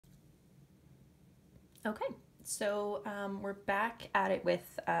Okay, so we're back at it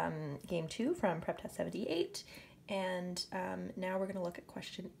with game 2 from Prep Test 78, and now we're going to look at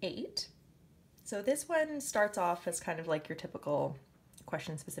question 8. So this one starts off as kind of like your typical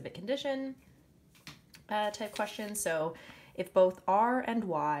question-specific condition type question. So if both R and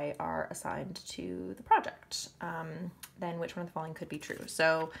Y are assigned to the project, then which one of the following could be true?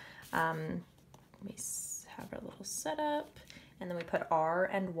 So let me have our little setup, and then we put R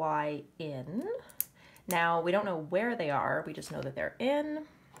and Y in. Now, we don't know where they are, we just know that they're in.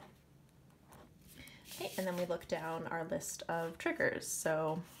 Okay, and then we look down our list of triggers.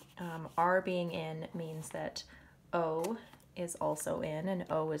 So R being in means that O is also in, and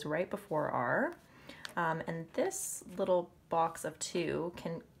O is right before R. And this little box of 2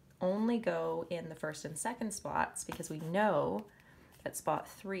 can only go in the first and second spots because we know that spot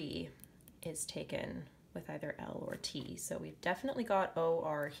 3 is taken with either L or T. So we've definitely got O,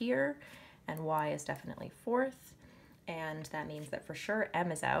 R here, and Y is definitely 4th, and that means that for sure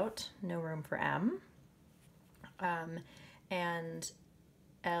M is out, no room for M, and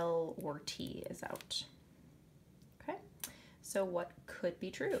L or T is out. Okay, so what could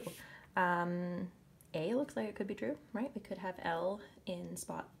be true? A looks like it could be true, right? We could have L in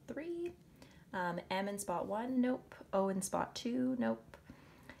spot 3, M in spot 1, nope, O in spot 2, nope,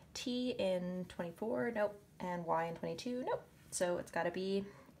 T in 24, nope, and Y in 22, nope. So it's got to be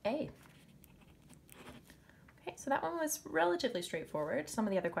A. Okay, so that one was relatively straightforward. Some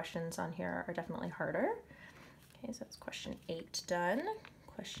of the other questions on here are definitely harder. Okay, so that's question 8 done.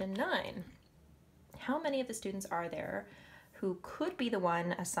 Question 9. How many of the students are there who could be the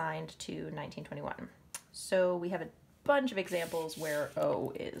one assigned to 1921? So we have a bunch of examples where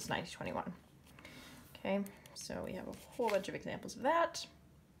O is 1921. Okay, so we have a whole bunch of examples of that.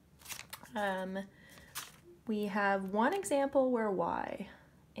 We have one example where Y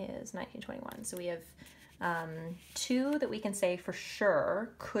is 1921. So we have 2 that we can say for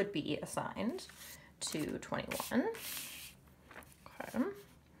sure could be assigned to 21. Okay.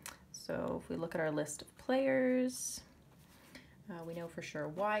 So if we look at our list of players, we know for sure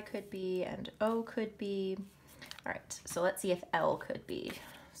Y could be and O could be. All right, so let's see if L could be.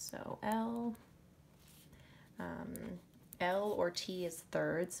 So L or T is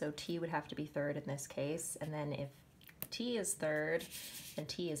 3rd, so T would have to be 3rd in this case, and then if T is 3rd, and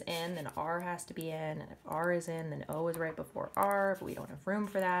T is in, then R has to be in, and if R is in, then O is right before R, but we don't have room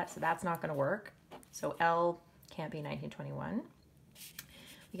for that, so that's not going to work. So L can't be 1921.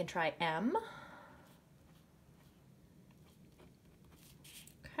 We can try M.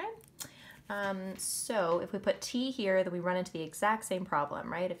 Okay. So if we put T here, then we run into the exact same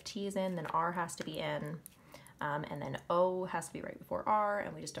problem, right? If T is in, then R has to be in, and then O has to be right before R,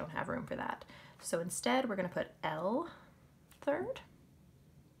 and we just don't have room for that. So instead, we're going to put L 3rd.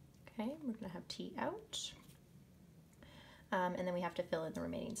 Okay, we're going to have T out. And then we have to fill in the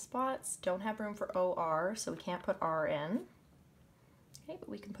remaining spots. Don't have room for OR, so we can't put R in. Okay, but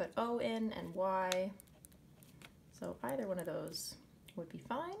we can put O in and Y. So either one of those would be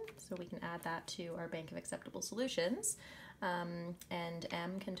fine. So we can add that to our bank of acceptable solutions. And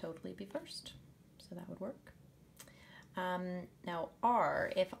M can totally be first. So that would work. Now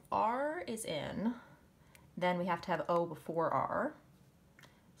R, if R is in, then we have to have O before R.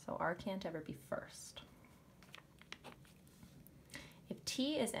 So R can't ever be first. If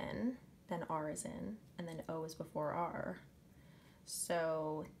T is in, then R is in, and then O is before R.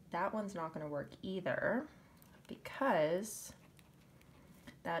 So that one's not going to work either, because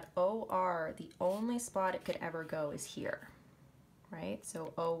that OR, the only spot it could ever go is here, right?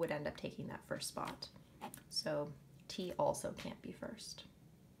 So O would end up taking that first spot. So T also can't be first.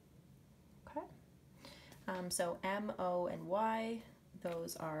 Okay. So M, O, and Y,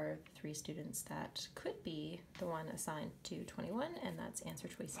 those are 3 students that could be the one assigned to 21, and that's answer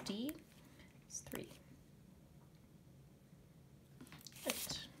choice D, is 3.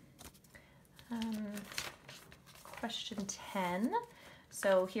 Right. Question 10.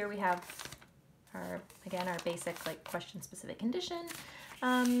 So here we have again our basic like question specific condition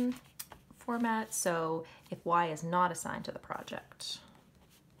format. So if Y is not assigned to the project,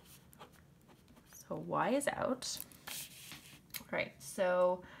 so Y is out. All right,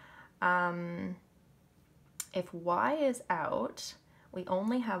 so if Y is out, we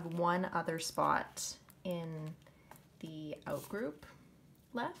only have one other spot in the out group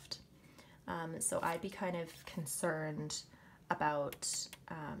left. So I'd be kind of concerned about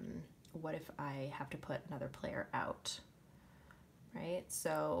what if I have to put another player out, right?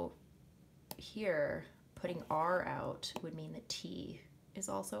 So here, putting R out would mean that T is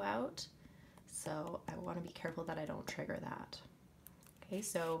also out. So I want to be careful that I don't trigger that. Okay,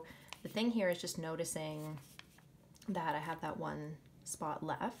 so The thing here is just noticing that I have that one spot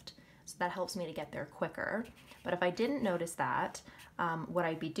left, so that helps me to get there quicker. But if I didn't notice that, what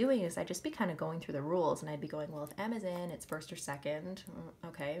I'd be doing is I'd just be kind of going through the rules, and I'd be going, well, if M is in, it's first or second.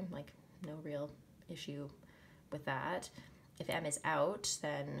 Okay, like no real issue with that. If M is out,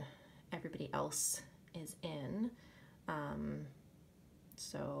 then everybody else is in.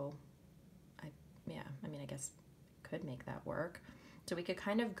 So I guess could make that work. So we could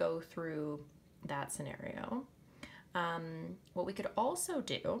kind of go through that scenario. What we could also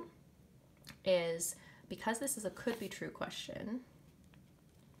do is, because this is a could be true question,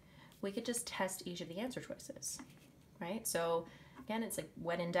 we could just test each of the answer choices, right? So again, it's like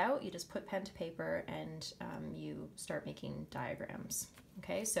when in doubt, you just put pen to paper and you start making diagrams.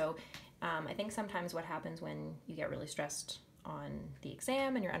 Okay, so I think sometimes what happens when you get really stressed on the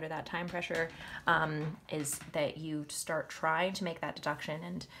exam and you're under that time pressure is that you start trying to make that deduction,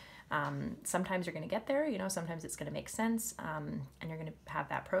 and sometimes you're going to get there, you know, sometimes it's going to make sense, and you're going to have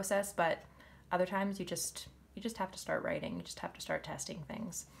that process, but other times you just have to start writing, you just have to start testing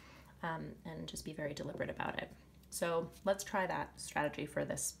things, and just be very deliberate about it. So let's try that strategy for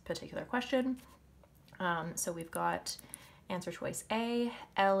this particular question. So we've got answer choice A,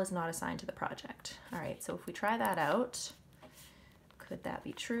 L is not assigned to the project. All right, so if we try that out, could that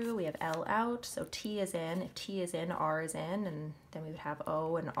be true? We have L out, so T is in. If T is in, R is in, and then we would have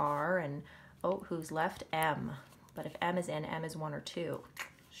O and R, and oh, who's left? M. But if M is in, M is 1 or 2.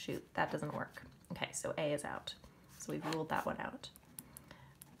 Shoot, that doesn't work. Okay, so A is out. So we've ruled that one out.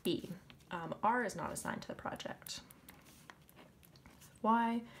 B, R is not assigned to the project.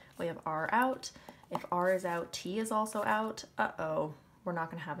 Why? We have R out. If R is out, T is also out. Uh-oh, we're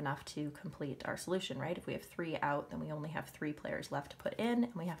not gonna have enough to complete our solution, right? If we have 3 out, then we only have 3 players left to put in,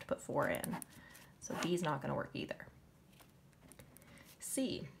 and we have to put 4 in. So B is not gonna work either.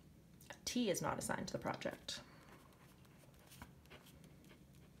 C, T is not assigned to the project.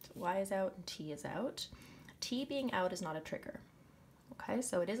 So Y is out and T is out. T being out is not a trigger. Okay,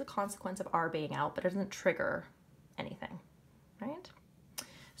 so it is a consequence of R being out, but it doesn't trigger anything, right?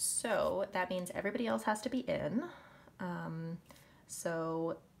 So that means everybody else has to be in.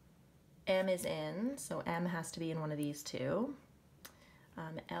 So M is in, so M has to be in one of these two.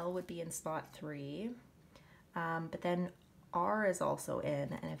 L would be in spot 3, but then R is also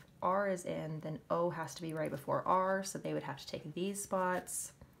in, and if R is in, then O has to be right before R, so they would have to take these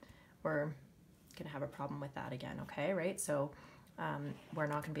spots. We're gonna have a problem with that again, okay, right? So we're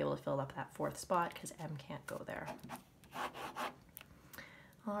not gonna be able to fill up that 4th spot because M can't go there.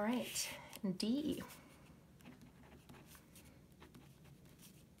 All right, D.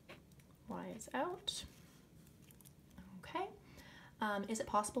 Y is out. Okay. Is it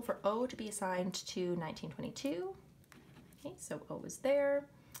possible for O to be assigned to 1922? Okay, so O is there.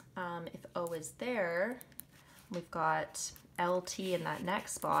 If O is there, we've got LT in that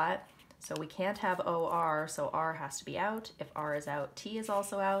next spot, so we can't have OR, so R has to be out. If R is out, T is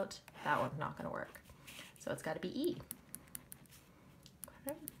also out. That one's not going to work. So it's got to be E.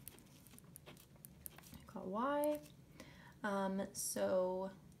 Okay. Got Y. So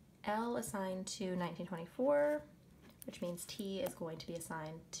L assigned to 1924, which means T is going to be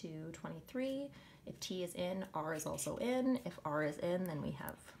assigned to 23. If T is in, R is also in. If R is in, then we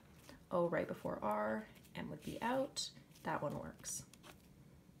have O right before R. M would be out. That one works.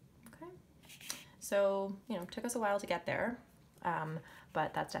 Okay. So, you know, it took us a while to get there,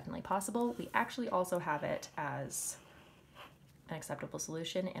 but that's definitely possible. We actually also have it as an acceptable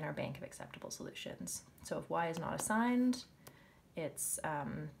solution in our bank of acceptable solutions. So if Y is not assigned, it's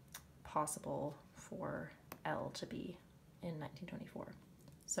possible for L to be in 1924.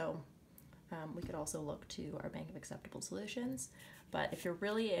 So we could also look to our bank of acceptable solutions. But if you're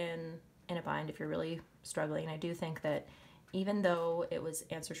really in a bind, if you're really struggling, I do think that even though it was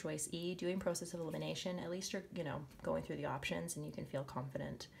answer choice E, doing process of elimination, at least you're, you know, going through the options and you can feel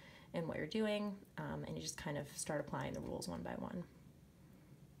confident in what you're doing, and you just kind of start applying the rules one by one.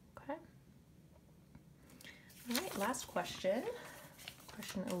 Okay. All right, last question.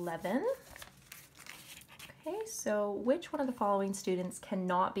 Question 11. Okay, so which one of the following students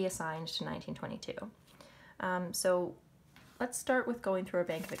cannot be assigned to 1922? So let's start with going through our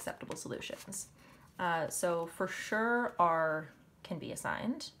bank of acceptable solutions. So for sure R can be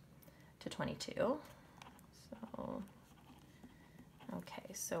assigned to 22. So,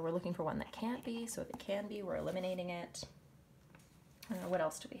 okay, so we're looking for one that can't be. So if it can be, we're eliminating it. What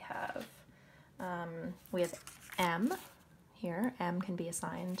else do we have? We have M here. M can be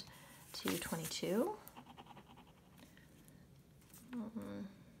assigned to 22.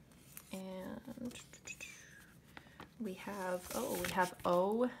 And we have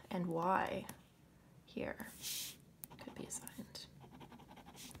O and Y here. Could be assigned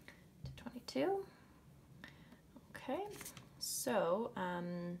to 22. Okay, so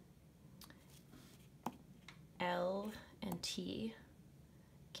L and T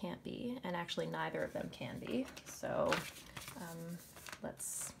can't be, and actually neither of them can be. So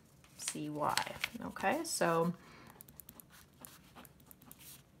let's see why. Okay, so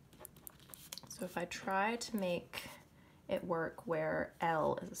if I try to make it work where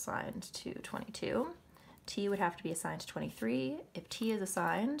L is assigned to 22, T would have to be assigned to 23. If T is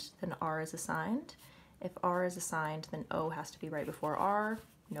assigned, then R is assigned. If R is assigned, then O has to be right before R.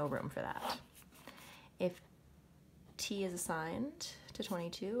 No room for that. If T is assigned to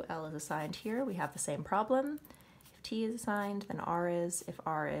 22, L is assigned here. We have the same problem. If T is assigned, then R is. If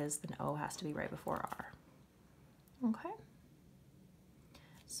R is, then O has to be right before R. Okay.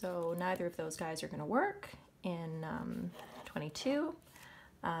 So neither of those guys are going to work in 22,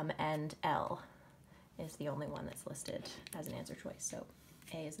 and L is the only one that's listed as an answer choice. So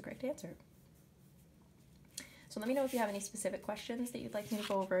A is the correct answer. So let me know if you have any specific questions that you'd like me to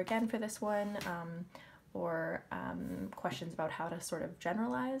go over again for this one, or questions about how to sort of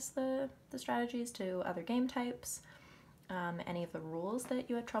generalize the strategies to other game types, any of the rules that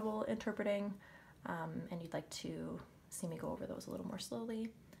you had trouble interpreting, and you'd like to see me go over those a little more slowly,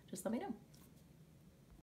 just let me know.